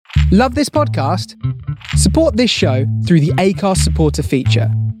Love this podcast? Support this show through the Acast supporter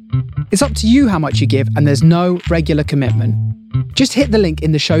feature. It's up to you how much you give, and there's no regular commitment. Just hit the link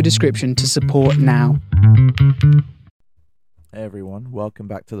in the show description to support now. Hey everyone, welcome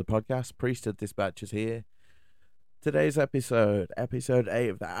back to the podcast. Priesthood Dispatches here. Today's episode 8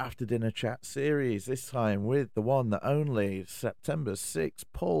 of the After Dinner Chat series, this time with the one, the only, September 6th,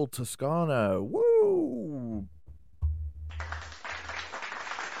 Paul Toscano. Woo!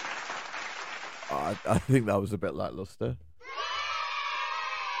 I think that was a bit lackluster.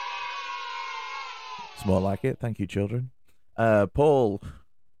 It's more like it. Thank you, children. Paul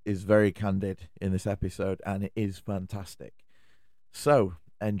is very candid in this episode, and it is fantastic. So,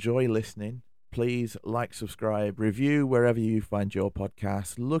 enjoy listening. Please like, subscribe, review wherever you find your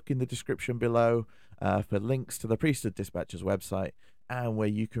podcast. Look in the description below for links to the Priesthood Dispatches website and where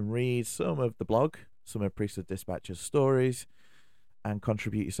you can read some of the blog, some of Priesthood Dispatches stories, and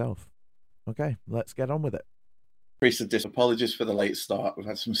contribute yourself. Okay, let's get on with it. Priesthood Dispatches, apologies for the late start. We've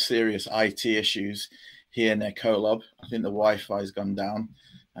had some serious IT issues here near Kolob. I think the Wi-Fi's gone down,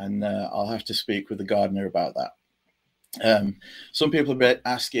 and I'll have to speak with the gardener about that. Some people have been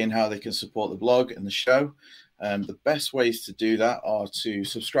asking how they can support the blog and the show. The best ways to do that are to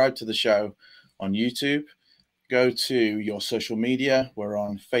subscribe to the show on YouTube. Go to your social media. We're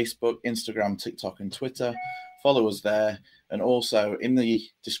on Facebook, Instagram, TikTok, and Twitter. Follow us there. And also in the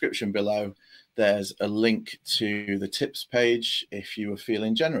description below, there's a link to the tips page if you are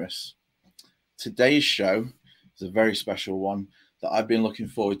feeling generous. Today's show is a very special one that I've been looking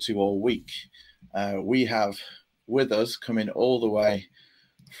forward to all week. We have with us, coming all the way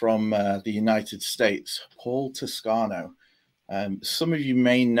from the United States, Paul Toscano. Some of you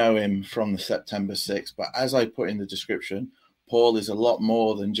may know him from the September 6th, but as I put in the description, Paul is a lot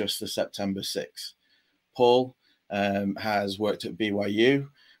more than just the September 6th. Paul has worked at BYU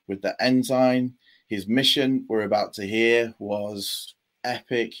with the Ensign. His mission, we're about to hear, was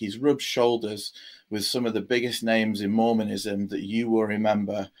epic. He's rubbed shoulders with some of the biggest names in Mormonism that you will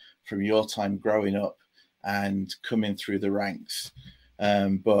remember from your time growing up and coming through the ranks.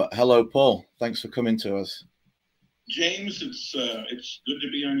 But hello, Paul. Thanks for coming to us. James, it's good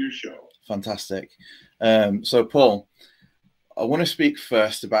to be on your show. Fantastic. So, Paul, I want to speak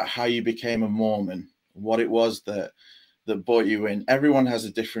first about how you became a Mormon, what it was that brought you in. Everyone has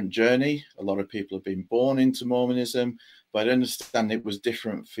a different journey. A lot of people have been born into Mormonism, but I understand it was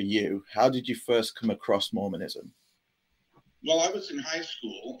different for you. How did you first come across Mormonism? Well, I was in high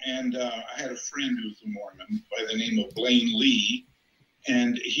school, and I had a friend who was a Mormon by the name of Blaine Lee,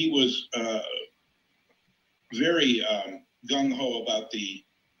 and he was very gung-ho about the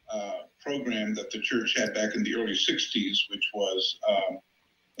program that the church had back in the early 60s, which was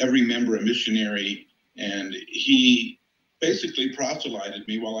every member a missionary, and he basically proselyted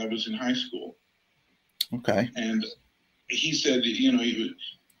me while I was in high school. Okay. And he said,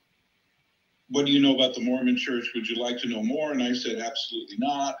 what do you know about the Mormon church? Would you like to know more? And I said, absolutely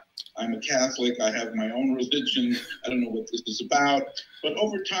not. I'm a Catholic. I have my own religion. I don't know what this is about. But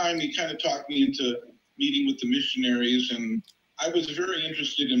over time, he kind of talked me into meeting with the missionaries. And I was very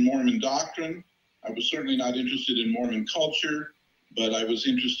interested in Mormon doctrine. I was certainly not interested in Mormon culture, but I was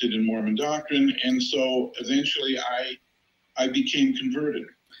interested in Mormon doctrine. And so eventually I became converted.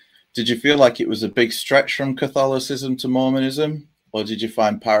 Did you feel like it was a big stretch from Catholicism to Mormonism, or did you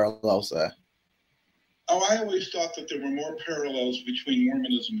find parallels there? Oh, I always thought that there were more parallels between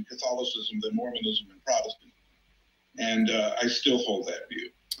Mormonism and Catholicism than Mormonism and Protestant. And I still hold that view.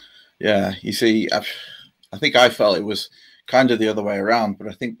 Yeah, you see, I think I felt it was kind of the other way around, but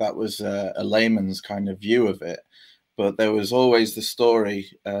I think that was a layman's kind of view of it. But there was always the story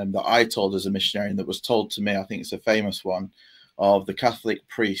that I told as a missionary and that was told to me, I think it's a famous one, of the Catholic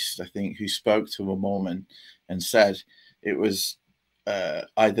priest, I think, who spoke to a Mormon and said it was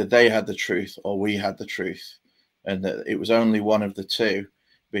either they had the truth or we had the truth, and that it was only one of the two,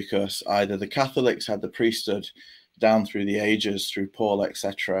 because either the Catholics had the priesthood down through the ages, through Paul,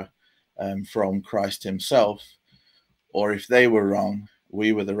 etc., from Christ himself, or if they were wrong,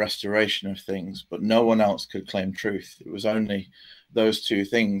 we were the restoration of things, but no one else could claim truth. It was only those two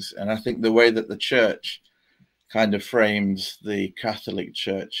things. And I think the way that the church kind of frames the Catholic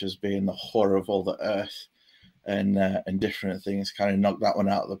Church as being the whore of all the earth and different things kind of knocked that one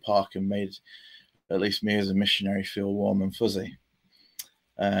out of the park and made at least me as a missionary feel warm and fuzzy.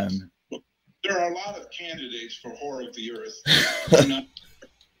 There are a lot of candidates for whore of the earth. Not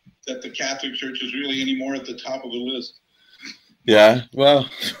that the Catholic Church is really anymore at the top of the list. Yeah, well,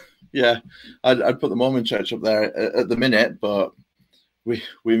 yeah, I'd put the Mormon Church up there at the minute, but we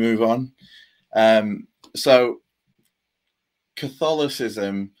move on. So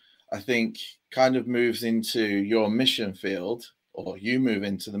Catholicism, I think, kind of moves into your mission field, or you move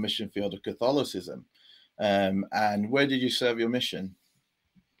into the mission field of Catholicism. And where did you serve your mission?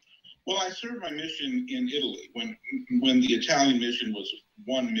 Well, I served my mission in Italy when the Italian mission was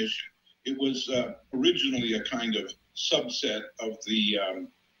one mission. It was originally a kind of subset of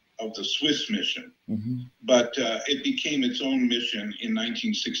the Swiss mission, but it became its own mission in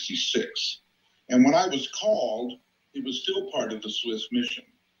 1966. And when I was called, it was still part of the Swiss mission.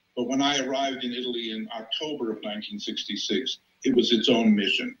 But when I arrived in Italy in October of 1966, it was its own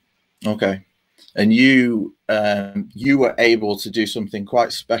mission. Okay. And you were able to do something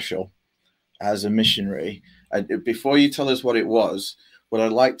quite special as a missionary. Before you tell us what it was, what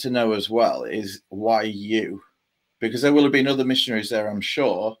I'd like to know as well is why you? Because there will have been other missionaries there, I'm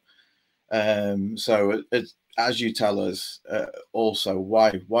sure. So as you tell us, also,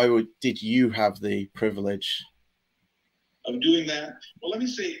 why did you have the privilege of doing that? Well, let me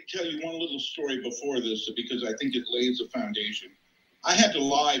tell you one little story before this, because I think it lays a foundation. I had to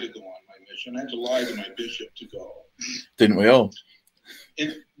lie to go on my mission. I had to lie to my bishop to go. Didn't we all?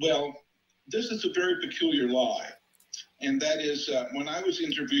 Well, this is a very peculiar lie. And that is when I was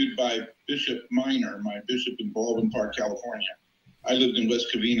interviewed by Bishop Minor, my bishop in Baldwin Park, California. I lived in West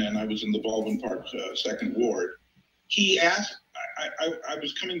Covina, and I was in the Baldwin Park 2nd Ward. He asked, I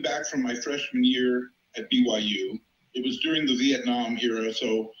was coming back from my freshman year at BYU. It was during the Vietnam era,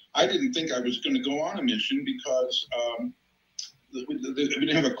 so I didn't think I was going to go on a mission because we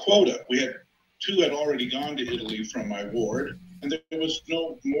didn't have a quota. Two had already gone to Italy from my ward, and there was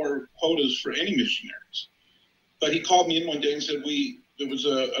no more quotas for any missionaries. But he called me in one day and said, there was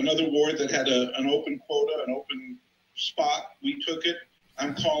another ward that had an open quota, an open spot. We took it.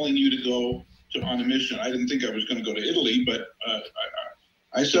 I'm calling you to go on a mission. I didn't think I was going to go to Italy, but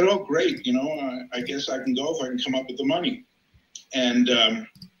I said, oh, great. I guess I can go if I can come up with the money. And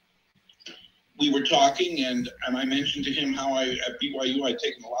we were talking, and I mentioned to him how at BYU I'd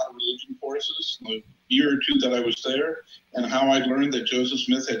taken a lot of religion courses in the year or two that I was there, and how I'd learned that Joseph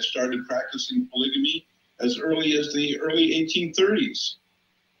Smith had started practicing polygamy as early as the early 1830s.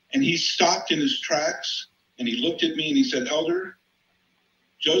 And he stopped in his tracks, and he looked at me and he said, Elder,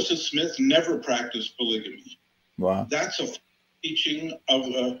 Joseph Smith never practiced polygamy. Wow. That's a teaching of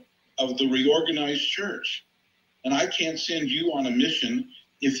the reorganized church. And I can't send you on a mission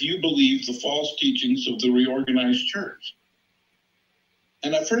if you believe the false teachings of the reorganized church.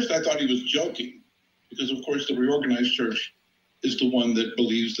 And at first I thought he was joking, because of course the reorganized church is the one that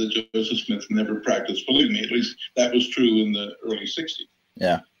believes that Joseph Smith never practiced polygamy. At least that was true in the early 60s.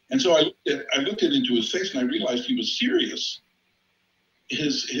 Yeah. And so I looked into his face, and I realized he was serious. He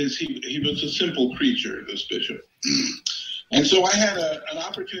was a simple creature, this bishop. And so I had an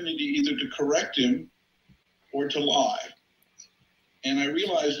opportunity either to correct him or to lie. And I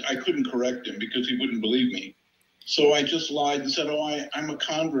realized I couldn't correct him because he wouldn't believe me. So I just lied and said, I'm a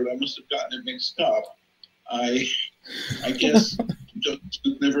convert. I must have gotten it mixed up. I guess Joseph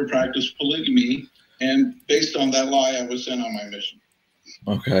Smith never practiced polygamy. And based on that lie, I was sent on my mission.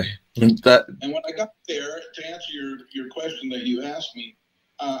 Okay. And when I got there, to answer your question that you asked me,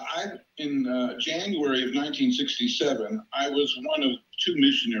 in January of 1967, I was one of two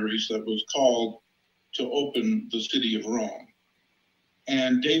missionaries that was called to open the city of Rome.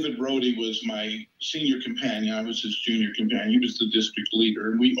 And David Brody was my senior companion. I was his junior companion. He was the district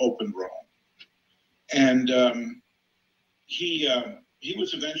leader, and we opened Rome. And he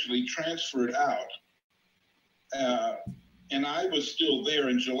was eventually transferred out. And I was still there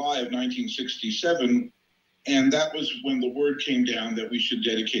in July of 1967. And that was when the word came down that we should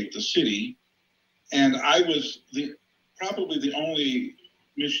dedicate the city. And I was probably the only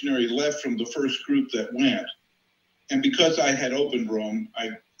missionary left from the first group that went. And because I had opened Rome,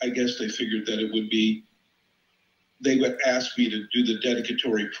 I guess they figured that it would be, they would ask me to do the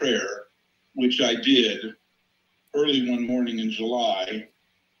dedicatory prayer, which I did early one morning in July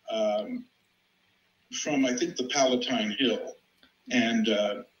from, I think, the Palatine Hill. And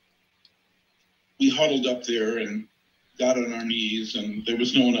we huddled up there and got on our knees, and there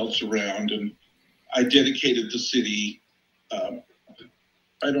was no one else around. And I dedicated the city.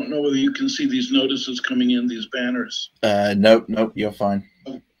 I don't know whether you can see these notices coming in, these banners. Nope, you're fine.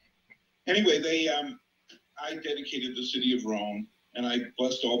 Anyway, I dedicated the city of Rome, and I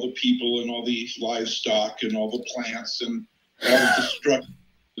blessed all the people and all the livestock and all the plants and all the structures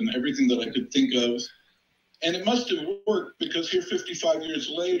and everything that I could think of. And it must have worked, because here 55 years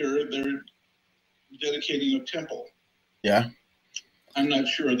later, they're dedicating a temple. Yeah. I'm not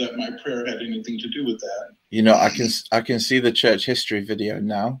sure that my prayer had anything to do with that. You know, I can see the church history video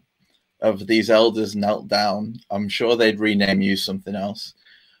now of these elders knelt down. I'm sure they'd rename you something else.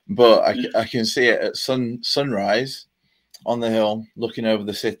 but I can see it at sunrise on the hill, looking over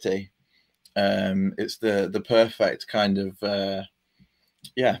the city. It's the perfect kind of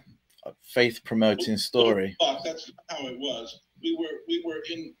faith promoting story. That's not how it was. We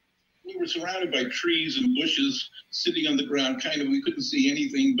were surrounded by trees and bushes, sitting on the ground. Kind of, we couldn't see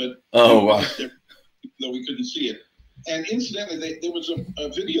anything, but wow. Though we couldn't see it. And incidentally, there was a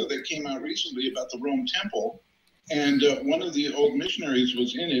video that came out recently about the Rome Temple, and one of the old missionaries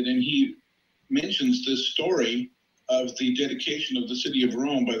was in it, and he mentions this story of the dedication of the city of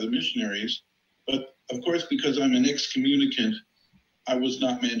Rome by the missionaries. But of course, because I'm an excommunicant, I was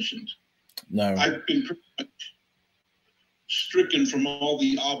not mentioned. No. I've been pretty much stricken from all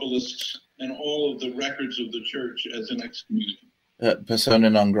the obelisks and all of the records of the church as an excommunicant. Persona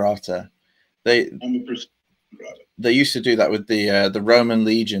non grata. I'm a persona non grata. They used to do that with the Roman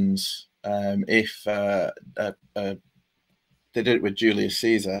legions. If they did it with Julius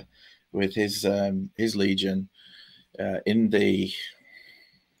Caesar, with his legion in the.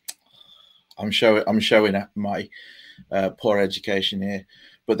 I'm showing my poor education here,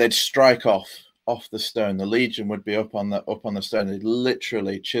 but they'd strike off the stone. The legion would be up on the stone. They'd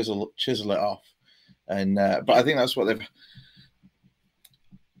literally chisel it off, and but I think that's what they've.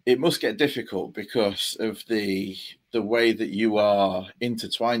 It must get difficult because of the way that you are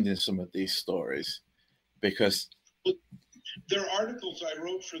intertwined in some of these stories, because there are articles I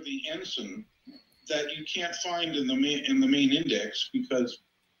wrote for the Ensign that you can't find in the main index because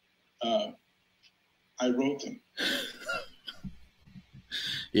I wrote them.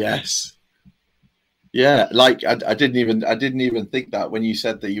 Yes. Yeah, like I didn't even think that when you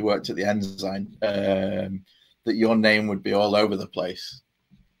said that you worked at the Ensign, that your name would be all over the place,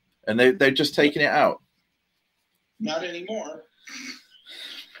 and they've just taken it out. Not anymore.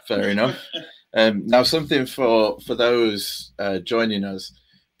 Fair enough. Now, something for those joining us.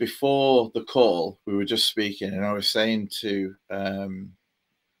 Before the call, we were just speaking, and I was saying to,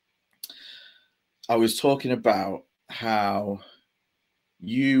 I was talking about how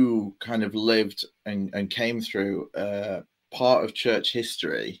you kind of lived and came through part of church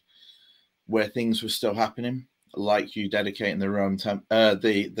history where things were still happening, like you dedicating the Rome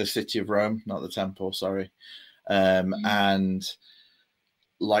the city of Rome, not the temple, sorry, and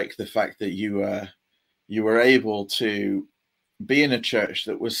like the fact that you were able to be in a church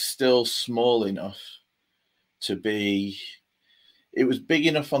that was still small enough to be. It was big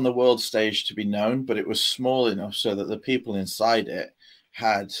enough on the world stage to be known, but it was small enough so that the people inside it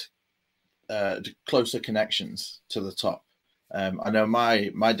had closer connections to the top. I know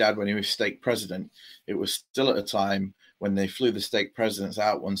my dad, when he was stake president, it was still at a time when they flew the stake presidents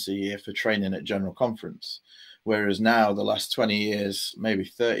out once a year for training at General Conference. Whereas now, the last 20 years, maybe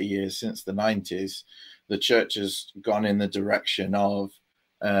 30 years since the 90s, the church has gone in the direction of,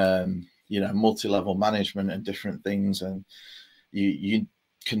 multi-level management and different things. And you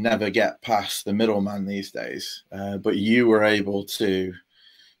can never get past the middleman these days. But you were able to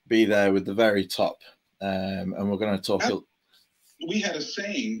be there with the very top. And we're going to talk. We had a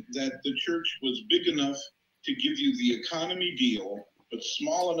saying that the church was big enough to give you the economy deal, but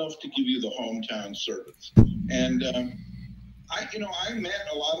small enough to give you the hometown service. And I met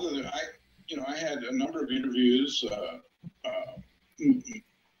a lot of I had a number of interviews,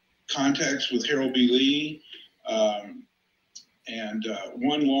 contacts with Harold B. Lee, and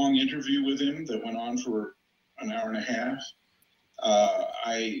one long interview with him that went on for an hour and a half.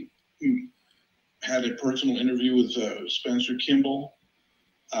 I had a personal interview with Spencer Kimball.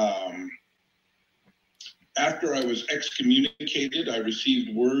 After I was excommunicated, I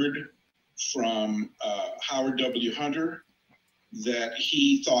received word from Howard W. Hunter that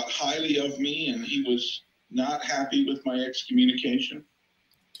he thought highly of me and he was not happy with my excommunication.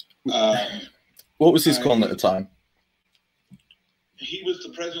 What was his calling at the time? He was the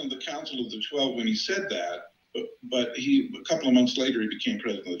president of the Council of the 12 when he said that, but a couple of months later, he became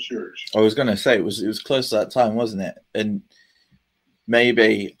president of the church. I was going to say, it was close to that time, wasn't it? And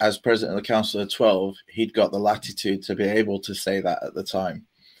maybe as president of the Council of 12, he'd got the latitude to be able to say that at the time.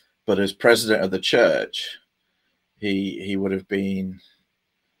 But as president of the church, he would have been.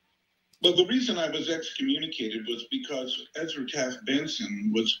 Well, the reason I was excommunicated was because Ezra Taft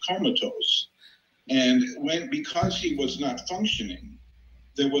Benson was comatose. And because he was not functioning,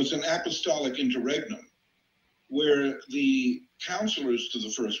 there was an apostolic interregnum where the counselors to the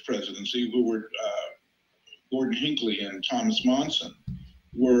first presidency, who were Gordon Hinckley and Thomas Monson,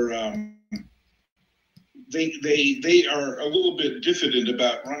 were they are a little bit diffident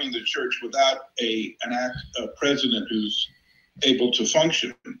about running the church without a president who's able to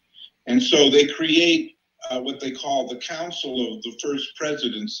function. And so they create what they call the Council of the First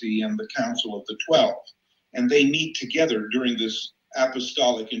Presidency and the Council of the 12. And they meet together during this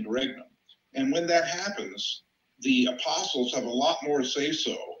apostolic interregnum. And when that happens, the apostles have a lot more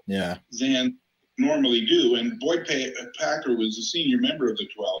say-so than normally do. And Boyd Packer was the senior member of the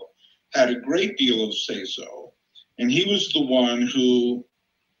 12, had a great deal of say-so. And he was the one who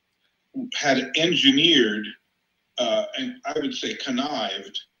had engineered, and I would say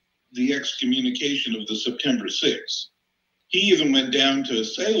connived, the excommunication of the September 6th. He even went down to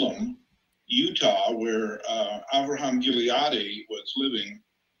Salem, Utah, where Avraham Gileadi was living,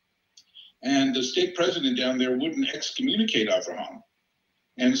 and the stake president down there wouldn't excommunicate Avraham.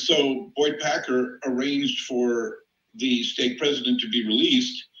 And so Boyd Packer arranged for the stake president to be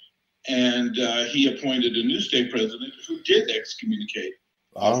released, and he appointed a new stake president who did excommunicate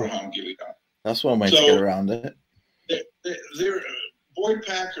Avraham Gileadi. That's one way to get around it. Boyd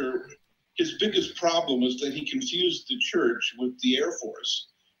Packer, his biggest problem was that he confused the church with the Air Force.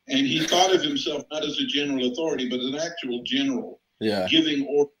 And he thought of himself not as a general authority, but an actual general giving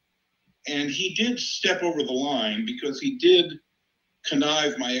orders. And he did step over the line because he did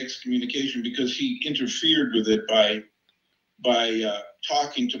connive my excommunication because he interfered with it by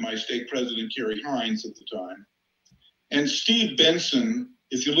talking to my stake president, Kerry Hines, at the time. And Steve Benson,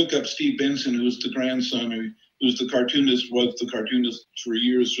 if you look up Steve Benson, who was the grandson, was the cartoonist for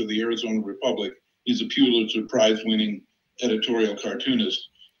years for the Arizona Republic. He's a Pulitzer Prize-winning editorial cartoonist.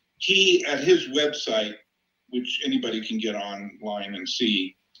 He, at his website, which anybody can get online and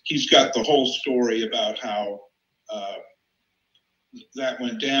see, he's got the whole story about how that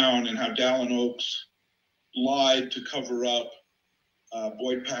went down and how Dallin Oaks lied to cover up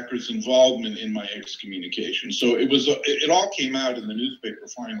Boyd Packer's involvement in my excommunication. So it all came out in the newspaper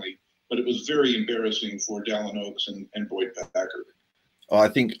finally, but it was very embarrassing for Dallin Oaks and Boyd Packer. Oh, I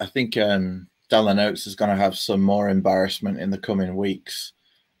think Dallin Oaks is going to have some more embarrassment in the coming weeks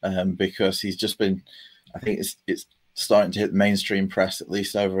because he's just been. I think it's starting to hit the mainstream press, at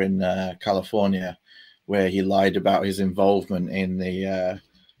least over in California, where he lied about his involvement in the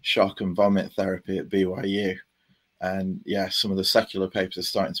shock and vomit therapy at BYU. And yeah, some of the secular papers are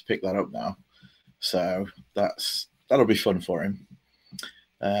starting to pick that up now. So that'll be fun for him.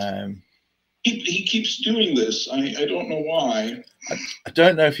 He keeps doing this. I don't know why. I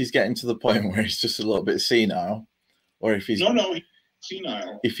don't know if he's getting to the point where he's just a little bit senile, or if he's he's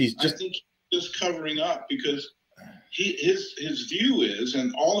senile. If he's just, I think he's just covering up because his view is,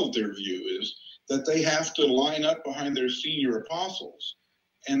 and all of their view is, that they have to line up behind their senior apostles,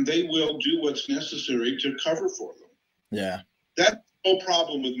 and they will do what's necessary to cover for them. Yeah, that's the whole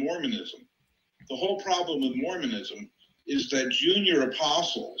problem with Mormonism. The whole problem with Mormonism is that junior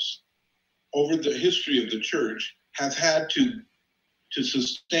apostles over the history of the church have had to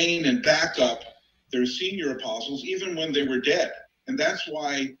sustain and back up their senior apostles even when they were dead. And that's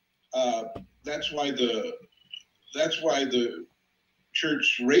why the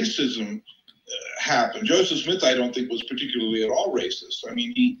church racism happened. Joseph Smith, I don't think, was particularly at all racist. I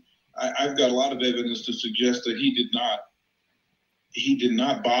mean, I've got a lot of evidence to suggest that he did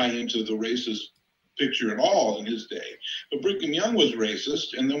not buy into the racist picture at all in his day. But Brigham Young was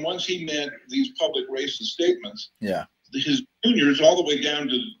racist, and then once he made these public racist statements, his juniors, all the way down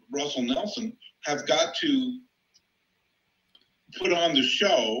to Russell Nelson, have got to put on the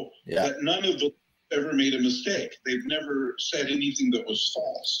show that none of them ever made a mistake. They've never said anything that was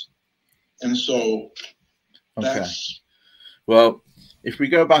false. And so that's... Well, if we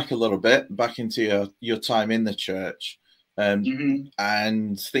go back a little bit, back into your time in the church, and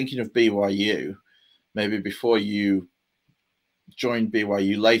thinking of BYU, maybe before you joined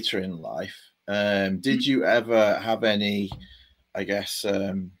BYU later in life, did you ever have any, I guess,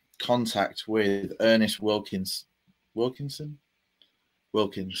 contact with Ernest Wilkins? Wilkins.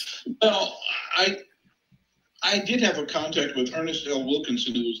 Well, I did have a contact with Ernest L.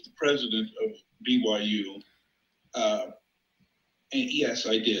 Wilkinson, who was the president of BYU. And yes,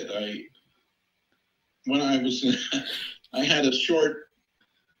 I did. When I was, I had a short,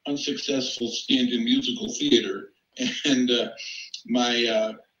 unsuccessful stint in musical theater, and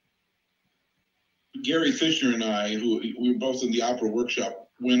my Gary Fisher and I, who we were both in the opera workshop,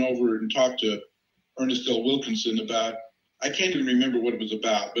 went over and talked to Ernest L. Wilkinson about, I can't even remember what it was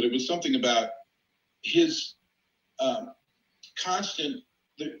about, but it was something about his constant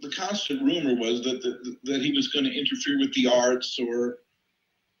rumor was that he was going to interfere with the arts, or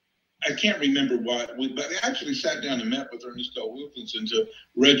I can't remember what, but I actually sat down and met with Ernest L. Wilkinson to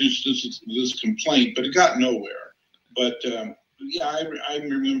register this complaint, but it got nowhere. But I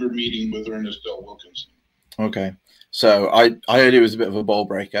remember meeting with Ernest L. Wilkinson. Okay, so I heard it was a bit of a ball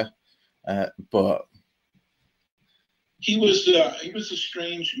breaker, but He was a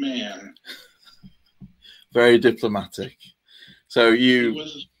strange man. Very diplomatic. So you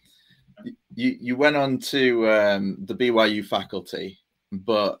was, you went on to the BYU faculty,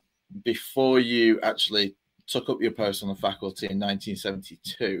 but before you actually took up your post on the faculty in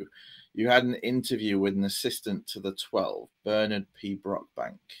 1972, you had an interview with an assistant to the 12, Bernard P.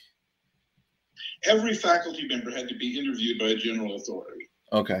 Brockbank. Every faculty member had to be interviewed by a general authority.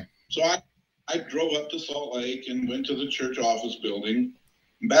 Okay. So I drove up to Salt Lake and went to the church office building.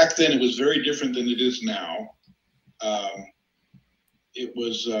 Back then, it was very different than it is now. It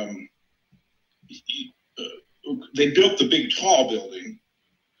was they built the big tall building,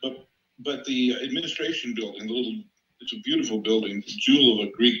 but the administration building, it's a beautiful building, jewel of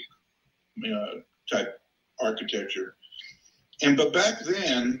a Greek type architecture. But back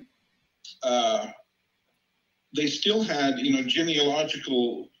then, they still had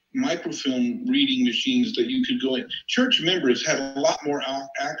genealogical microfilm reading machines that you could go in. Church members had a lot more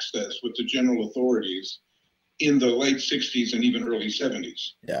access with the general authorities in the late 60s and even early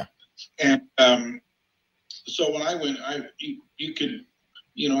 70s. Yeah. And so when I went, you could,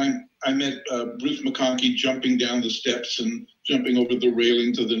 I met Bruce McConkie jumping down the steps and jumping over the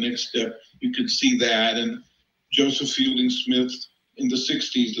railing to the next step. You could see that. And Joseph Fielding Smith in the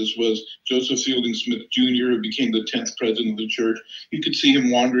 60s, this was Joseph Fielding Smith Jr., who became the 10th president of the church. You could see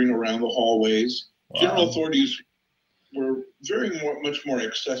him wandering around the hallways. Wow. General authorities were much more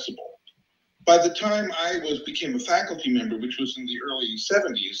accessible. By the time I became a faculty member, which was in the early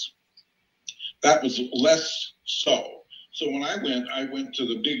 70s, that was less so. So when I went to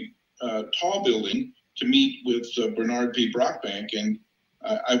the big tall building to meet with Bernard P. Brockbank, and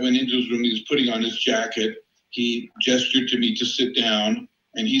I went into his room. He was putting on his jacket. He gestured to me to sit down,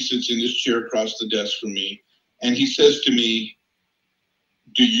 and he sits in his chair across the desk from me. And he says to me,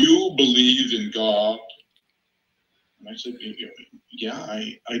 "Do you believe in God?" And I said, "Yeah,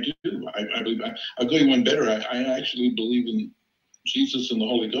 I do. I believe. I'll go one better. I actually believe in Jesus and the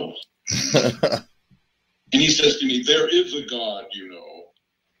Holy Ghost." And he says to me, "There is a God, you know."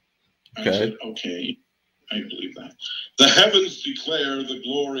 I said, "Okay, I believe that. The heavens declare the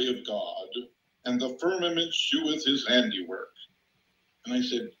glory of God, and the firmament sheweth his handiwork." And I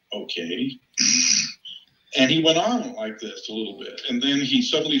said, "Okay." And he went on like this a little bit. And then he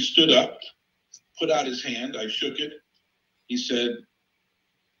suddenly stood up, put out his hand. I shook it. He said,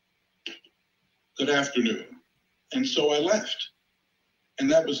 "Good afternoon." And so I left.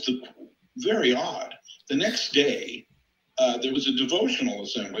 And that was very odd. The next day, there was a devotional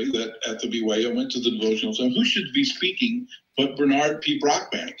assembly at the BYU. I went to the devotional assembly. Who should be speaking but Bernard P.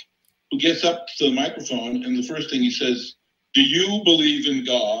 Brockbank, who gets up to the microphone, and the first thing he says, "Do you believe in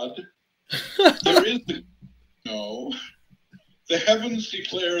God?" There is no. The heavens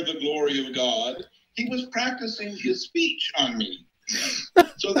declare the glory of God. He was practicing his speech on me.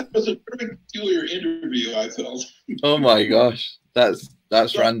 So that was a very peculiar interview, I felt. Oh my gosh, that's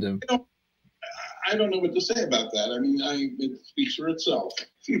so random. I don't know what to say about that. I mean, it speaks for itself.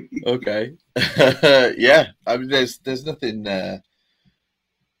 Okay. Yeah, I mean, there's nothing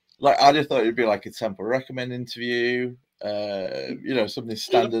like I just thought it'd be like a Temple Recommend interview, something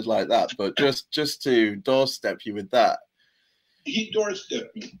standard like that. But just to doorstep you with that, he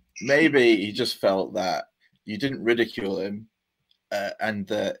doorstepped me. Maybe he just felt that you didn't ridicule him, and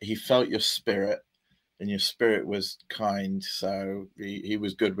that he felt your spirit, and your spirit was kind, so he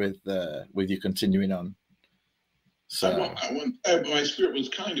was good with you continuing on. So my spirit was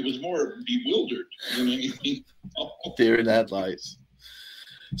kind. It was more bewildered than anything else. Deer in headlights.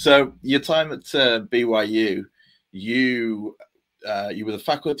 So your time at BYU, you were the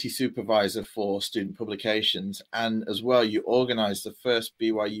faculty supervisor for student publications, and as well you organized the first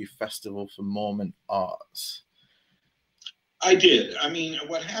BYU Festival for Mormon Arts. I did. I mean,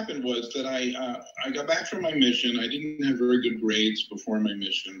 what happened was that I got back from my mission. I didn't have very good grades before my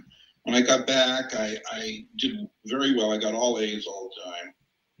mission. When I got back, I did very well. I got all A's all the time.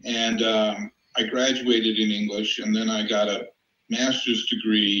 And I graduated in English, and then I got a master's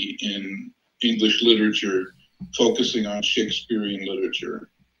degree in English literature, focusing on Shakespearean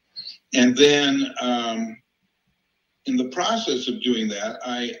literature. And then in the process of doing that,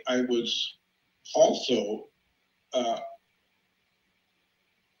 I was also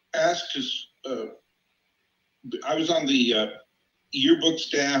asked to, I was on the yearbook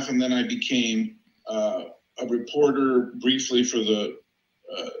staff, and then I became a reporter briefly for the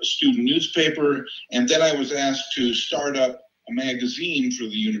student newspaper. And then I was asked to start up a magazine for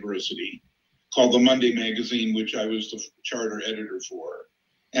the university called the Monday Magazine, which I was the charter editor for.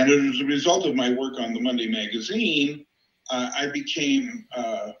 And as a result of my work on the Monday Magazine, I became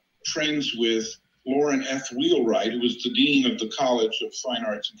friends with Lauren F. Wheelwright, who was the dean of the College of Fine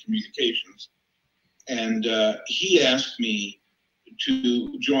Arts and Communications. And he asked me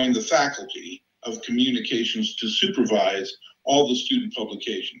to join the faculty of communications to supervise all the student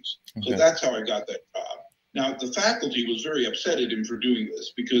publications. Okay. So that's how I got that job. Now, the faculty was very upset at him for doing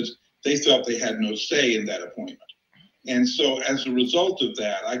this because they felt they had no say in that appointment. And so as a result of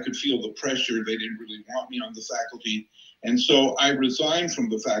that, I could feel the pressure. They didn't really want me on the faculty. And so I resigned from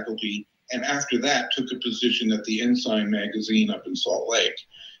the faculty, and after that took a position at the Ensign magazine up in Salt Lake.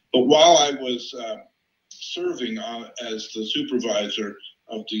 But while I was serving as the supervisor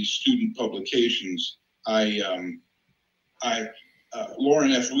of the student publications,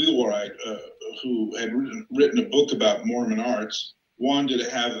 Lauren F. Wheelwright, who had written a book about Mormon arts, wanted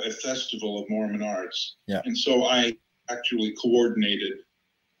to have a festival of Mormon arts. Yeah. And so I actually coordinated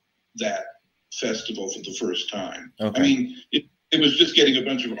that festival for the first time. Okay. I mean, it was just getting a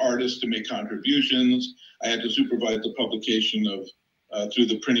bunch of artists to make contributions. I had to supervise the publication of, through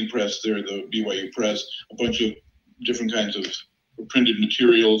the printing press there, the BYU press, a bunch of different kinds of printed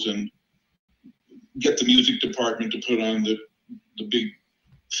materials, and get the music department to put on the big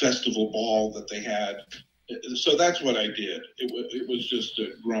festival ball that they had. So that's what I did. It was just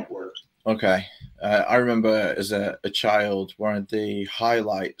grunt work. Okay. I remember as a child, one of the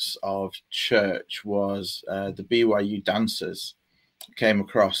highlights of church was the BYU dancers came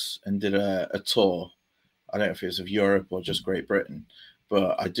across and did a tour. I don't know if it was of Europe or just Great Britain,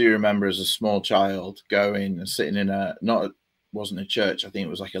 but I do remember as a small child going and sitting in wasn't a church. I think it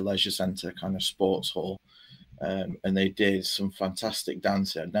was like a leisure centre kind of sports hall. And they did some fantastic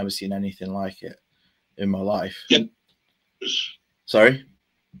dancing. I'd never seen anything like it in my life. Yeah. Sorry?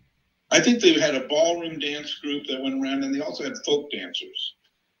 I think they had a ballroom dance group that went around, and they also had folk dancers.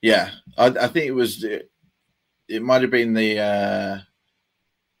 Yeah, I think it was. It might have been the. I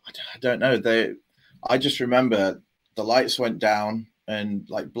don't know. I just remember the lights went down and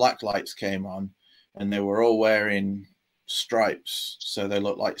like black lights came on, and they were all wearing stripes, so they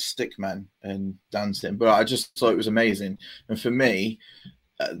looked like stick men and dancing. But I just thought it was amazing, and for me,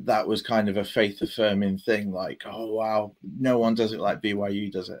 that was kind of a faith affirming thing. Like, oh wow, no one does it like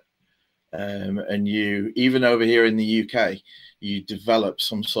BYU does it. And you, even over here in the UK, you develop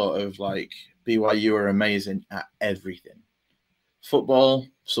some sort of like BYU are amazing at everything. Football,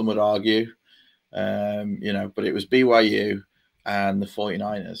 some would argue, but it was BYU and the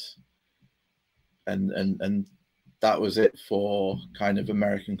 49ers. And that was it for kind of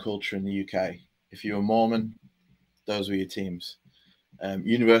American culture in the UK. If you were Mormon, those were your teams.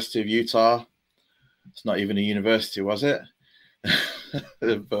 University of Utah, it's not even a university, was it?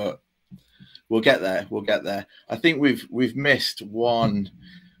 But we'll get there. We'll get there. I think we've missed one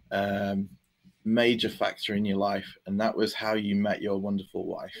major factor in your life, and that was how you met your wonderful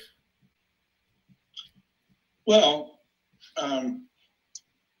wife. Well, I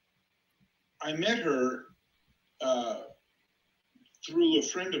met her through a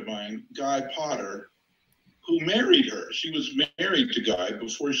friend of mine, Guy Potter, who married her. She was married to Guy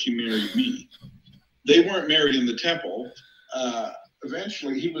before she married me. They weren't married in the temple.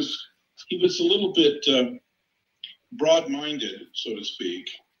 Eventually, he was a little bit broad-minded, so to speak.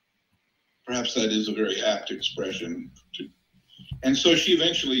 Perhaps that is a very apt expression. And so she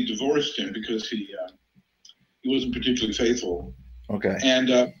eventually divorced him because he wasn't particularly faithful. Okay. And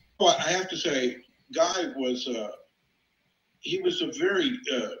but I have to say, Guy was he was a very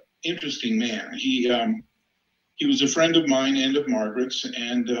interesting man. He was a friend of mine and of Margaret's,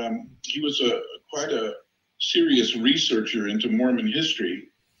 and he was quite a serious researcher into Mormon history.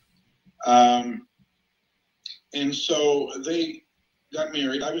 And so they got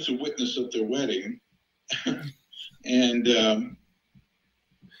married. I was a witness at their wedding. And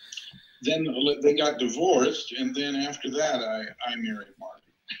then they got divorced. And then after that, I married Margaret.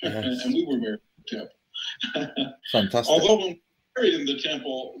 Yes. And we were married in the temple. Fantastic. Although when we were married in the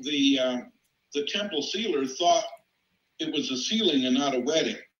temple, the temple sealer thought it was a sealing and not a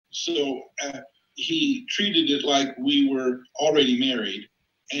wedding. So he treated it like we were already married.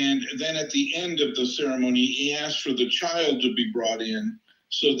 And then at the end of the ceremony, he asked for the child to be brought in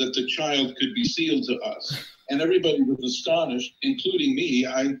so that the child could be sealed to us. And everybody was astonished, including me.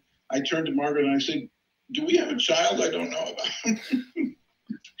 I turned to Margaret and I said, "Do we have a child I don't know about?"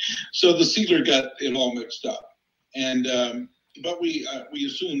 So the sealer got it all mixed up. And but we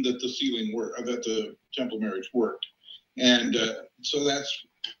assumed that the sealing worked, that the temple marriage worked. And so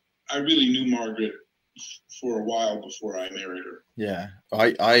I really knew Margaret for a while before I married her. Yeah,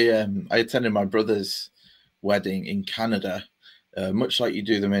 I attended my brother's wedding in Canada, much like you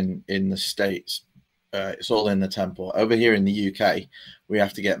do them in the States. It's all in the temple. Over here in the UK, we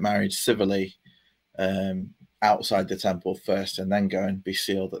have to get married civilly outside the temple first and then go and be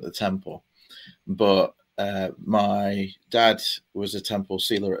sealed at the temple. But my dad was a temple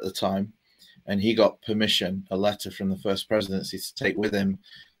sealer at the time, and he got permission, a letter from the First Presidency, to take with him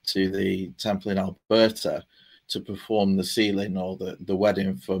to the temple in Alberta to perform the sealing or the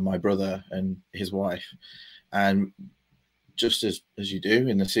wedding for my brother and his wife. And just as you do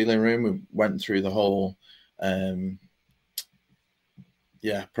in the sealing room, we went through the whole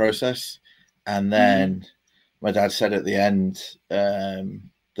process. And then my dad said at the end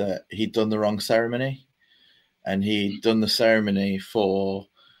that he'd done the wrong ceremony, and he'd done the ceremony for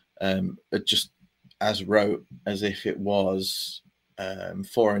just as wrote, as if it was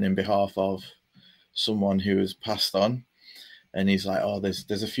for and in behalf of someone who has passed on. And he's like, oh,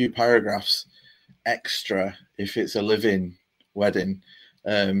 there's a few paragraphs extra if it's a living wedding.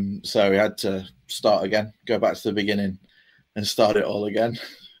 So he had to start again, go back to the beginning and start it all again.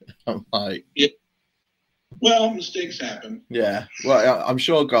 I'm like, yeah. Well, mistakes happen. Yeah. Well, I'm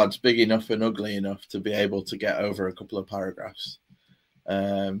sure God's big enough and ugly enough to be able to get over a couple of paragraphs.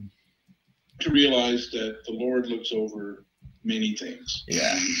 To realize that the Lord looks over many things.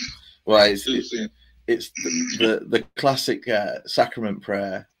 Yeah. Well, it's the classic sacrament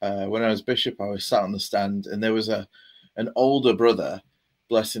prayer. When I was bishop, I was sat on the stand, and there was an older brother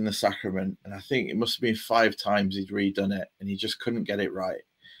blessing the sacrament, and I think it must have been 5 times he'd redone it, and he just couldn't get it right.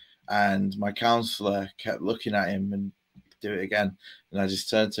 And my counselor kept looking at him and do it again, and I just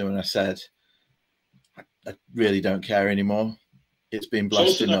turned to him and I said, I really don't care anymore. It's been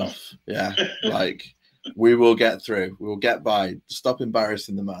blessed enough. Yeah, like we will get through. We will get by. Stop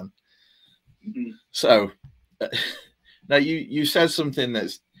embarrassing the man. Mm-hmm. So now you said something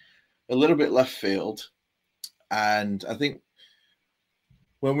that's a little bit left field, and I think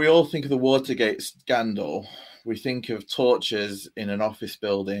when we all think of the Watergate scandal, we think of torches in an office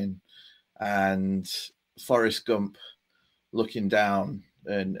building and Forrest Gump looking down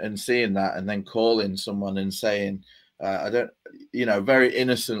and seeing that, and then calling someone and saying, very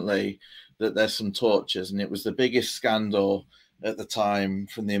innocently, that there's some torches. And it was the biggest scandal at the time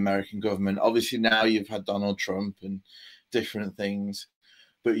from the American government. Obviously now you've had Donald Trump and different things,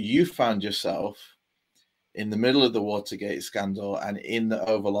 but you found yourself in the middle of the Watergate scandal and in the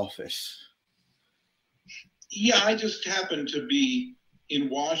Oval Office. Yeah, I just happened to be in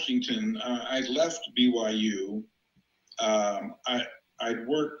Washington. I'd left BYU. I'd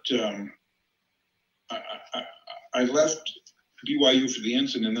worked. I left BYU for the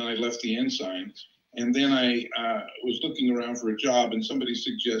ensign, and then I left the ensign. And then I was looking around for a job, and somebody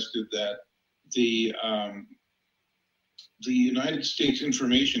suggested that the United States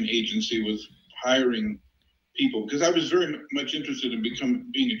Information Agency was hiring people, because I was very much interested in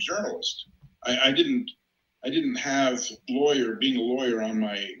being a journalist. I didn't have being a lawyer on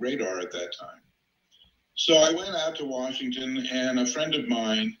my radar at that time. So I went out to Washington, and a friend of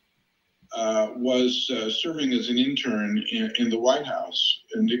mine was serving as an intern in the White House,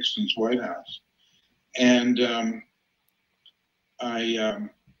 in Nixon's White House. And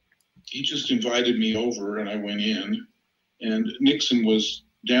he just invited me over, and I went in, and Nixon was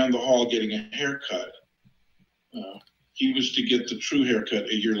down the hall getting a haircut. He was to get the true haircut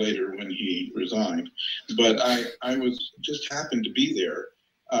a year later when he resigned. But I was just happened to be there.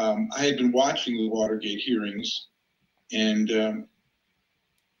 I had been watching the Watergate hearings, and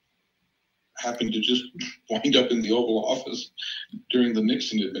happened to just wind up in the Oval Office during the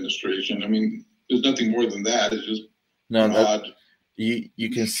Nixon administration. I mean, there's nothing more than that. It's just odd. You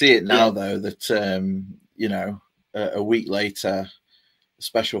can see it now, though, that, a week later,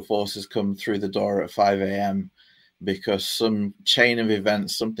 special forces come through the door at 5 a.m. because some chain of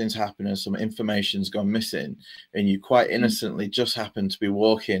events, something's happened and some information's gone missing, and you quite innocently just happen to be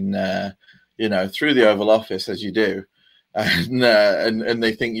walking, through the Oval Office, as you do, and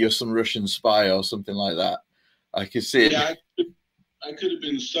they think you're some Russian spy or something like that. I could see it. Yeah, I could have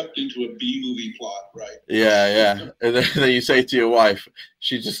been sucked into a B-movie plot, right? Yeah. And then you say to your wife,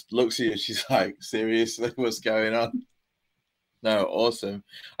 she just looks at you, she's like, seriously, what's going on? No, awesome.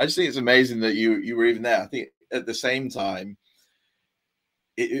 I just think it's amazing that you were even there. I think at the same time,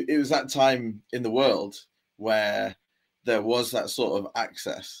 it was that time in the world where there was that sort of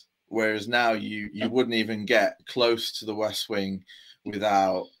access, whereas now you wouldn't even get close to the West Wing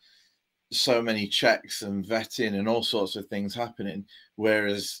without so many checks and vetting and all sorts of things happening.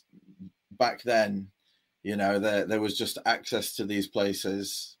 Whereas back then, there was just access to these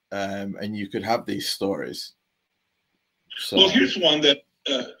places, and you could have these stories. So. Well, here's one that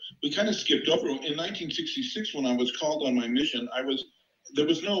we kind of skipped over. In 1966, when I was called on my mission, there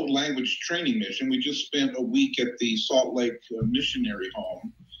was no language training mission. We just spent a week at the Salt Lake missionary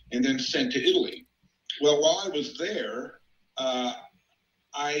home and then sent to Italy. Well, while I was there,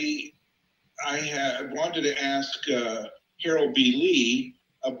 I had wanted to ask Harold B. Lee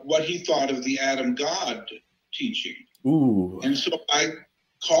what he thought of the Adam God teaching. Ooh. And so I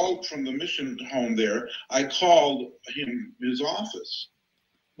called from the mission home there. I called his office.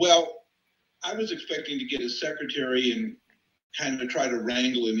 Well, I was expecting to get his secretary and kind of try to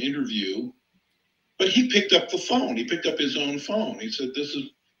wrangle an interview, but he picked up the phone. He picked up his own phone. He said, "This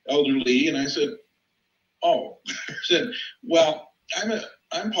is Elder Lee." And I said, "Oh." I said, "Well,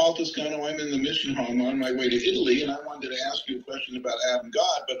 I'm Paul Toscano. I'm in the mission home on my way to Italy, and I wanted to ask you a question about Adam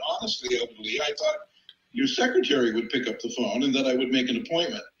God. But honestly, Elder Lee, I thought your secretary would pick up the phone and that I would make an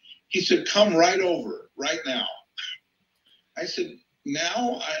appointment." He said, "Come right over, right now." I said,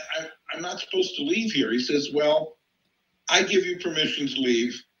 "Now? I'm not supposed to leave here." He says, "Well, I give you permission to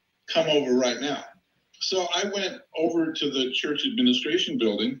leave. Come over right now." So I went over to the church administration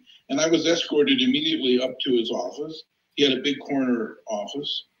building, and I was escorted immediately up to his office. He had a big corner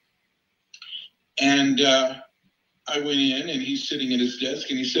office. And I went in, and he's sitting at his desk,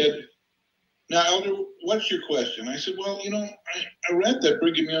 and he said, "Now, Elder, what's your question?" I said, "Well, I read that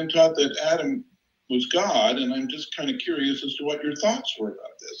Brigham Young taught that Adam was God, and I'm just kind of curious as to what your thoughts were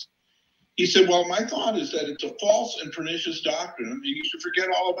about this." He said, "Well, my thought is that it's a false and pernicious doctrine, and you should forget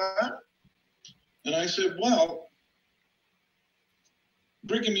all about it." And I said, "Well,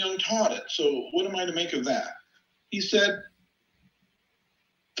 Brigham Young taught it, so what am I to make of that?" He said,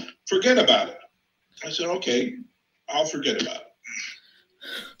 "Forget about it." I said, "Okay, I'll forget about it."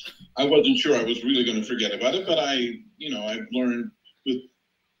 I wasn't sure I was really going to forget about it, but I've learned with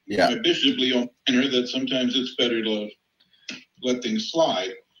my Bishop Leo Minor that sometimes it's better to let things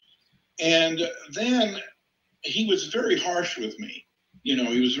slide. And then he was very harsh with me. He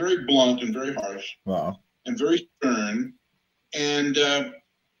was very blunt and very harsh. Wow. And very stern. And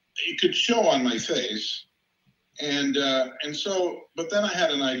it could show on my face. And so, but then I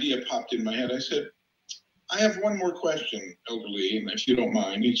had an idea popped in my head. I said, "I have one more question, Elder Lee, and if you don't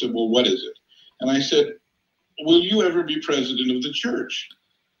mind." He said, "Well, what is it?" And I said, "Will you ever be president of the church?"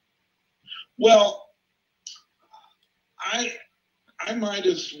 Well, I might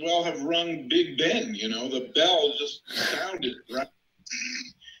as well have rung Big Ben, the bell just sounded, right?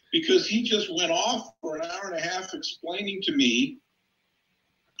 Because he just went off for an hour and a half explaining to me,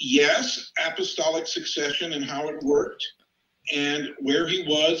 yes, apostolic succession and how it worked, and where he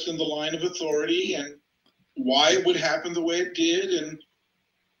was in the line of authority, and why it would happen the way it did,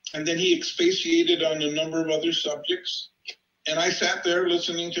 and then he expatiated on a number of other subjects. And I sat there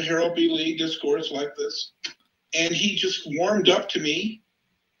listening to Harold B. Lee discourse like this, and he just warmed up to me.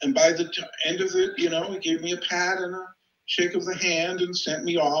 And by the end of it, he gave me a pat and a shake of the hand and sent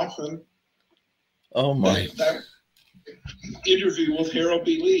me off. And oh my! That interview with Harold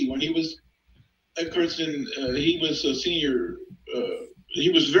B. Lee, when he was, of course, he was a senior.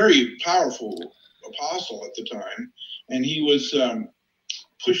 He was very powerful apostle at the time, and he was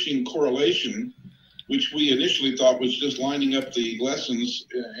pushing correlation, which we initially thought was just lining up the lessons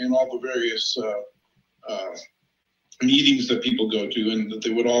in all the various meetings that people go to, and that they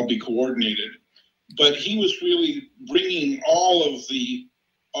would all be coordinated. But he was really bringing all of the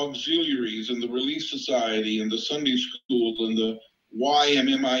auxiliaries and the Relief Society and the Sunday School and the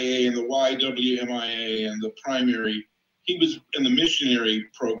YMMIA and the YWMIA and the primary. He was in the missionary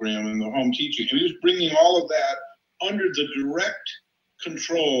program and the home teaching. And he was bringing all of that under the direct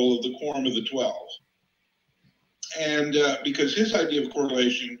control of the Quorum of the 12. And because his idea of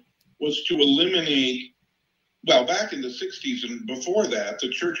correlation was to eliminate, well, back in the 60s and before that, the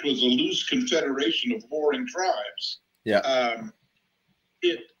church was a loose confederation of warring tribes. Yeah.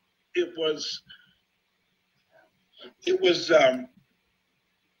 It was it was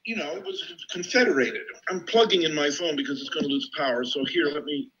confederated. I'm plugging in my phone because it's going to lose power. So here, let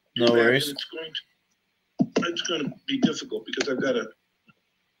me. No worries. It's going to be difficult because I've got to.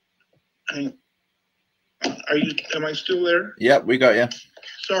 Am I still there? Yep, we got you.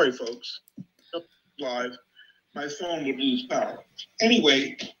 Sorry, folks. Live. My phone would lose power.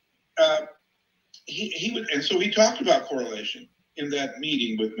 Anyway, he would, and so he talked about correlation in that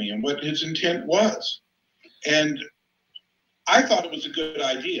meeting with me and what his intent was. And I thought it was a good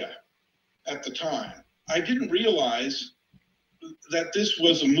idea at the time. I didn't realize that this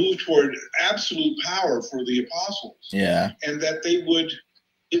was a move toward absolute power for the apostles. Yeah. And that it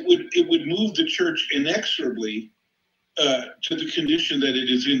would move the church inexorably to the condition that it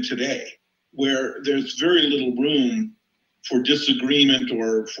is in today, where there's very little room for disagreement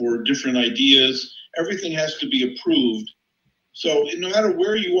or for different ideas. Everything has to be approved. So no matter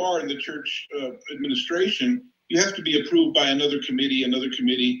where you are in the church administration, you have to be approved by another committee,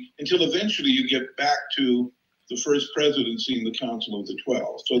 until eventually you get back to the first presidency and the Council of the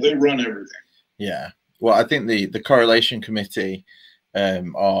 12. So they run everything. Yeah. Well, I think the correlation committee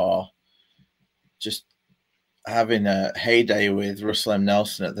are just having a heyday with Russell M.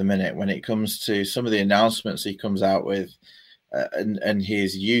 Nelson at the minute when it comes to some of the announcements he comes out with and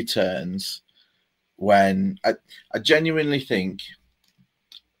his U-turns. When I genuinely think,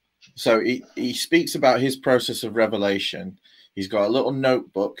 so he speaks about his process of revelation. He's got a little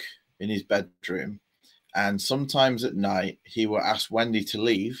notebook in his bedroom, and sometimes at night he will ask Wendy to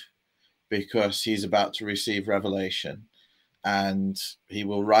leave because he's about to receive revelation, and he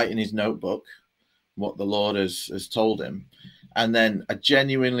will write in his notebook what the Lord has told him. And then I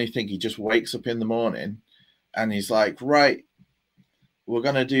genuinely think he just wakes up in the morning and he's like, right, we're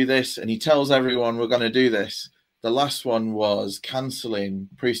going to do this. And he tells everyone we're going to do this. The last one was cancelling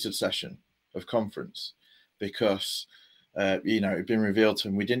priesthood session of conference because, it had been revealed to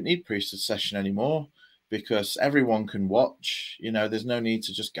him we didn't need priesthood session anymore because everyone can watch. There's no need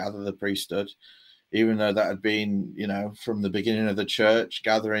to just gather the priesthood, even though that had been, from the beginning of the church,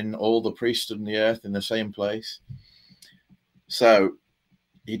 gathering all the priesthood in the earth in the same place. So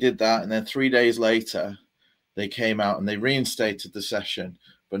he did that. And then 3 days later, they came out and they reinstated the session,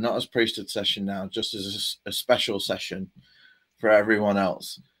 but not as priesthood session now, just as a special session for everyone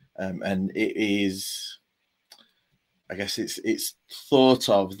else. And it is, I guess it's thought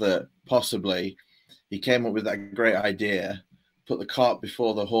of that possibly he came up with that great idea, put the cart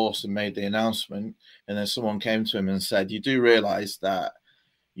before the horse and made the announcement. And then someone came to him and said, you do realize that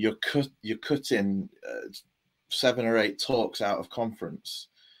you're cutting 7 or 8 talks out of conference.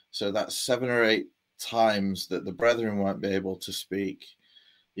 So that's 7 or 8 times that the brethren won't be able to speak.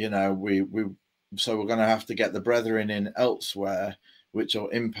 So we're going to have to get the brethren in elsewhere, which will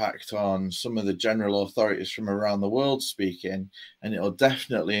impact on some of the general authorities from around the world speaking. And it'll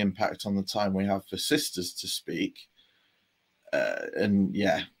definitely impact on the time we have for sisters to speak.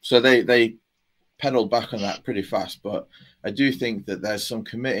 So they pedaled back on that pretty fast, but I do think that there's some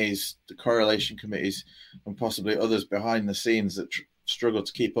committees, the correlation committees, and possibly others behind the scenes that struggle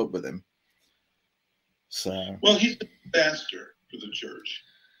to keep up with him. So, well, he's a disaster for the church,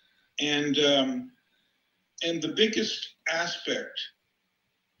 and the biggest aspect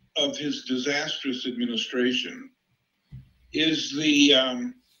of his disastrous administration is the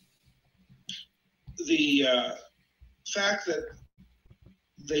fact that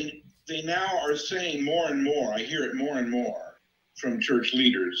they now are saying more and more, I hear it more and more from church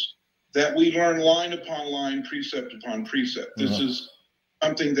leaders, that we learn line upon line, precept upon precept. This is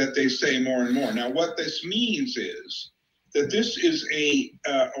something that they say more and more. Now, what this means is that this is a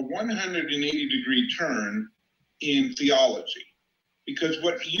 180-degree turn in theology, because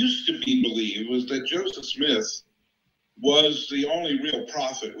what used to be believed was that Joseph Smith was the only real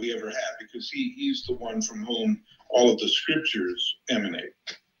prophet we ever had, because he's the one from whom all of the scriptures emanate.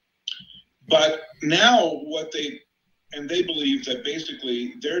 But now they believe that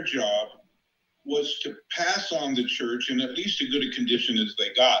basically their job was to pass on the church in at least as good a condition as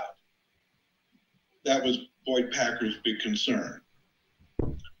they got it. That was Boyd Packer's big concern.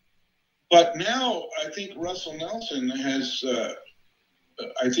 But now I think Russell Nelson has,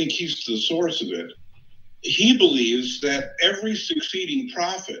 I think he's the source of it. He believes that every succeeding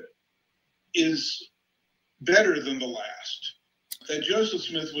prophet is better than the last. That Joseph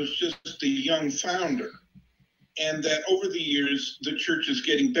Smith was just a young founder, and that over the years the church is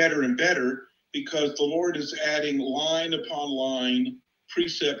getting better and better because the Lord is adding line upon line,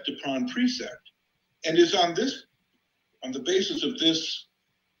 precept upon precept, and is on the basis of this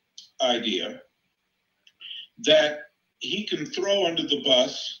idea that he can throw under the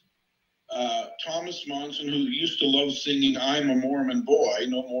bus Thomas Monson, who used to love singing "I'm a Mormon Boy."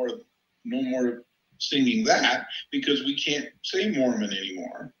 No more singing that, because we can't say Mormon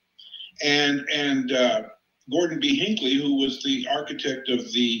anymore. And Gordon B. Hinckley, who was the architect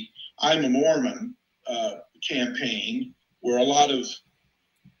of the "I'm a Mormon" campaign, where a lot of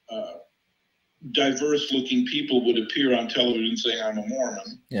diverse-looking people would appear on television saying "I'm a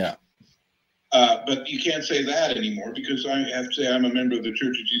Mormon." Yeah. But you can't say that anymore, because I have to say I'm a member of the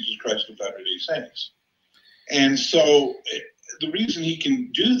Church of Jesus Christ of Latter-day Saints. And so the reason he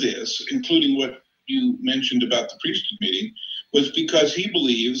can do this, including what you mentioned about the priesthood meeting, was because he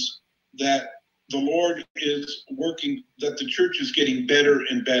believes that the Lord is working, that the church is getting better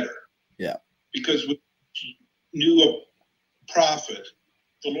and better. Yeah. Because with new prophet,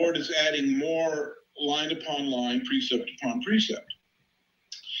 the Lord is adding more line upon line, precept upon precept.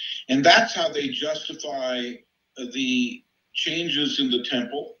 And that's how they justify the changes in the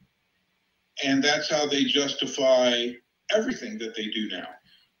temple. And that's how they justify everything that they do now,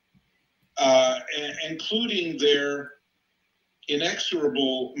 including their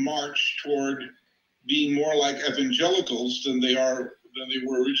inexorable march toward being more like evangelicals than they were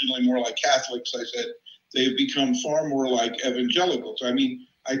originally more like Catholics. I said they've become far more like evangelicals. I mean,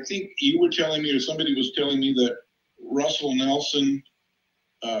 I think you were telling me, or somebody was telling me, that Russell Nelson,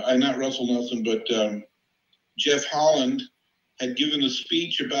 not Russell Nelson, but Jeff Holland had given a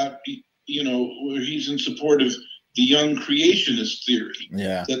speech about, where he's in support of the young creationist theory,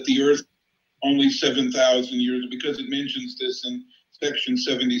 that the Earth only 7,000 years, because it mentions this in section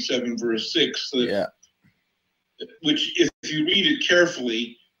 77, verse 6, which, if you read it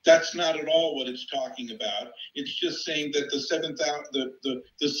carefully, that's not at all what it's talking about. It's just saying that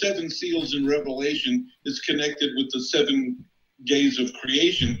the seven seals in Revelation is connected with the 7 days of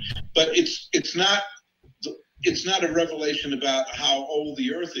creation, but it's not a revelation about how old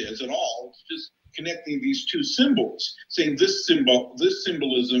the earth is at all. It's just connecting these two symbols, saying this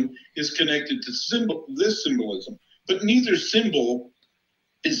symbolism is connected to this symbolism, but neither symbol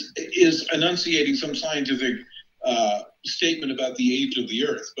is enunciating some scientific statement about the age of the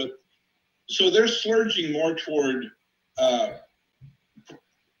earth. But so they're splurging more toward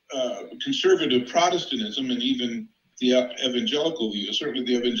conservative Protestantism, and even the evangelical view, certainly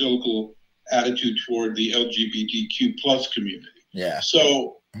the evangelical attitude toward the LGBTQ plus community. Yeah.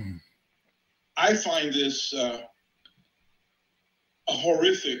 So I find this a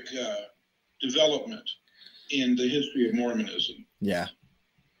horrific development in the history of Mormonism. Yeah.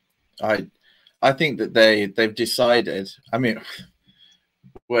 I think that they've decided. I mean,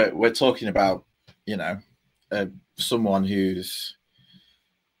 we're talking about, someone who's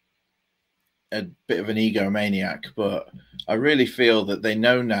a bit of an egomaniac, but I really feel that they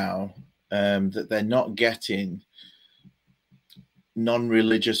know now that they're not getting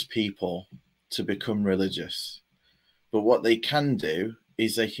non-religious people to become religious. But what they can do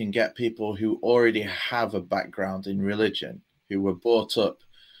is they can get people who already have a background in religion, who were brought up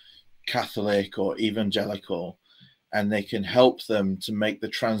Catholic or evangelical, and they can help them to make the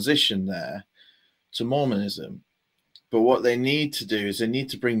transition there to Mormonism. But what they need to do is they need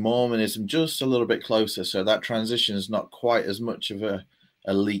to bring Mormonism just a little bit closer, so that transition is not quite as much of a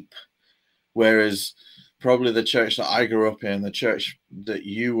leap. Whereas probably the church that I grew up in, the church that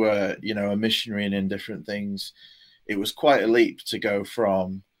you were, a missionary in different things, it was quite a leap to go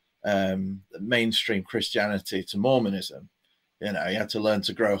from mainstream Christianity to Mormonism. You had to learn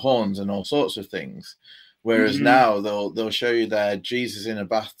to grow horns and all sorts of things. Whereas now they'll show you their Jesus in a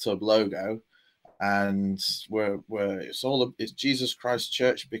bathtub logo, and it's Jesus Christ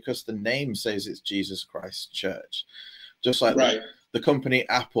Church because the name says it's Jesus Christ Church. Just like the company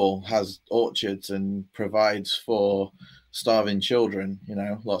Apple has orchards and provides for starving children,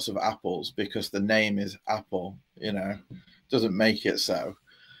 lots of apples because the name is Apple, doesn't make it so.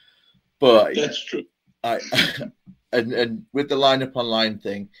 But that's true. And with the line upon line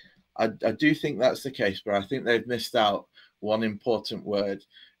thing, I do think that's the case, but I think they've missed out one important word,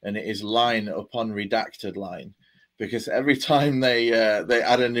 and it is line upon redacted line, because every time they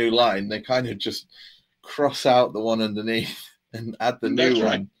add a new line, they kind of just cross out the one underneath and add the new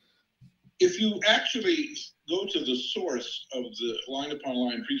one. If you actually go to the source of the line upon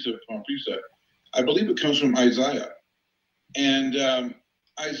line, precept upon precept, I believe it comes from Isaiah. And in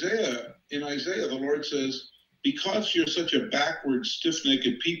Isaiah, the Lord says, because you're such a backward,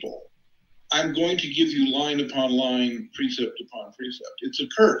 stiff-necked people, I'm going to give you line upon line, precept upon precept. It's a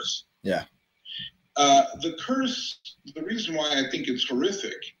curse. Yeah. The curse, the reason why I think it's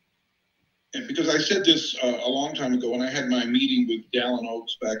horrific, and because I said this a long time ago when I had my meeting with Dallin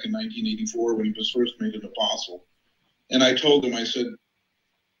Oaks back in 1984 when he was first made an apostle, and I told him, I said,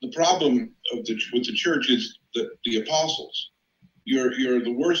 the problem with the church is that the apostles, you're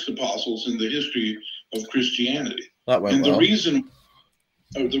the worst apostles in the history of Christianity. That went and well.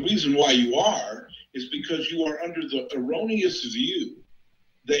 The reason why you are is because you are under the erroneous view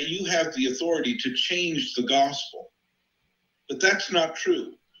that you have the authority to change the gospel. But that's not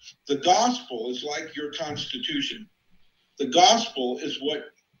true. The gospel is like your constitution. The gospel is what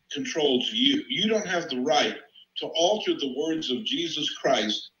controls you. You don't have the right to alter the words of Jesus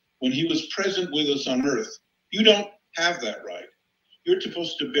Christ when he was present with us on earth. You don't have that right. You're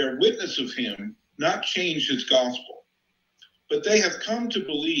supposed to bear witness of him, not change his gospel. But they have come to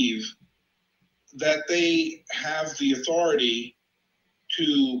believe that they have the authority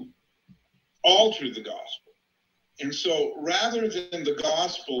to alter the gospel. And so rather than the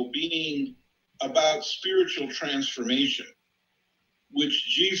gospel being about spiritual transformation, which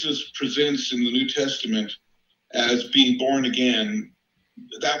Jesus presents in the New Testament as being born again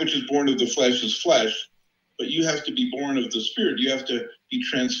that which is born of the flesh is flesh, but you have to be born of the Spirit. You have to be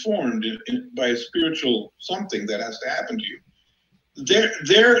transformed by a spiritual something that has to happen to you.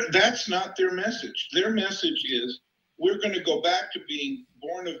 That's not their message. Their message is, we're going to go back to being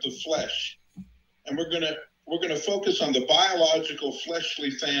born of the flesh, and we're going to focus on the biological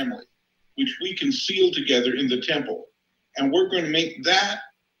fleshly family, which we can seal together in the temple. And we're going to make that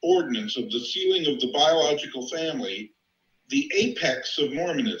ordinance of the sealing of the biological family the apex of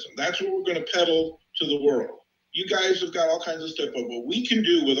Mormonism. That's what we're going to peddle to the world. You guys have got all kinds of stuff, but what we can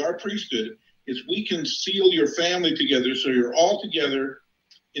do with our priesthood is we can seal your family together so you're all together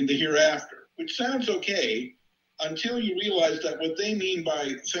in the hereafter, which sounds okay until you realize that what they mean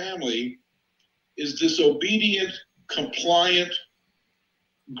by family is this obedient, compliant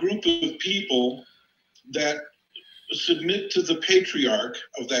group of people that submit to the patriarch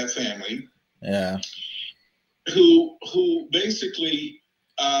of that family. Yeah. Who basically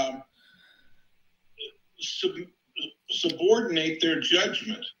subordinate their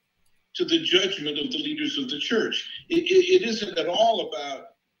judgment to the judgment of the leaders of the church. It isn't at all about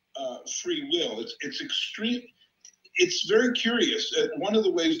free will. It's extreme. It's very curious. One of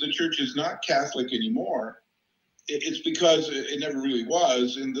the ways the church is not Catholic anymore, it's because it never really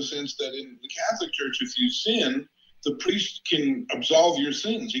was, in the sense that in the Catholic Church, if you sin, the priest can absolve your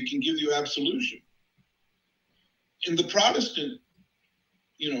sins. He can give you absolution. In the Protestant,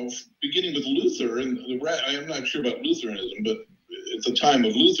 beginning with Luther, and I'm not sure about Lutheranism, but at the time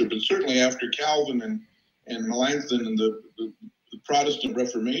of Luther, but certainly after Calvin and Melanchthon and the Protestant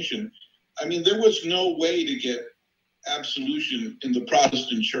Reformation, I mean, there was no way to get absolution in the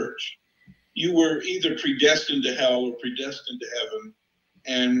Protestant church. You were either predestined to hell or predestined to heaven,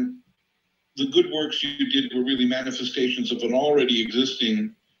 and the good works you did were really manifestations of an already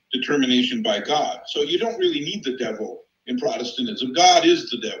existing determination by God. So you don't really need the devil in Protestantism. God is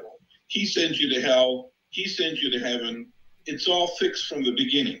the devil. He sends you to hell. He sends you to heaven. It's all fixed from the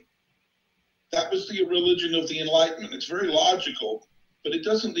beginning. That was the religion of the Enlightenment. It's very logical, but it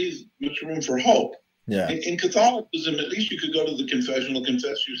doesn't leave much room for hope. Yeah. In Catholicism, at least you could go to the confessional,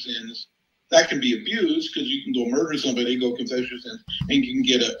 confess your sins. That can be abused because you can go murder somebody, go confess your sins, and you can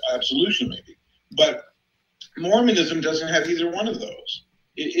get an absolution maybe. But Mormonism doesn't have either one of those.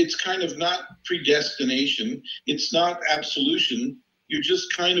 It's kind of not predestination. It's not absolution. You're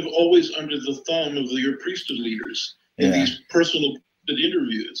just kind of always under the thumb of your priesthood leaders in these personal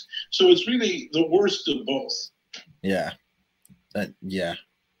interviews. So it's really the worst of both. Yeah.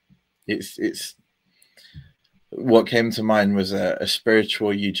 It's what came to mind was a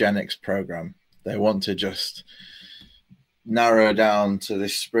spiritual eugenics program. They want to just narrow down to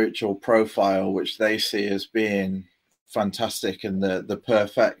this spiritual profile, which they see as being fantastic and the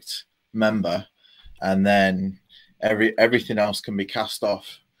perfect member, and then everything else can be cast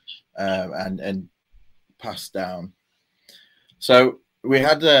off and passed down. So we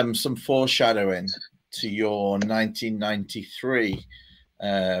had some foreshadowing to your 1993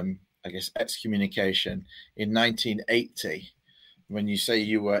 I guess excommunication in 1980, when you say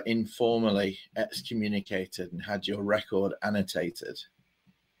you were informally excommunicated and had your record annotated.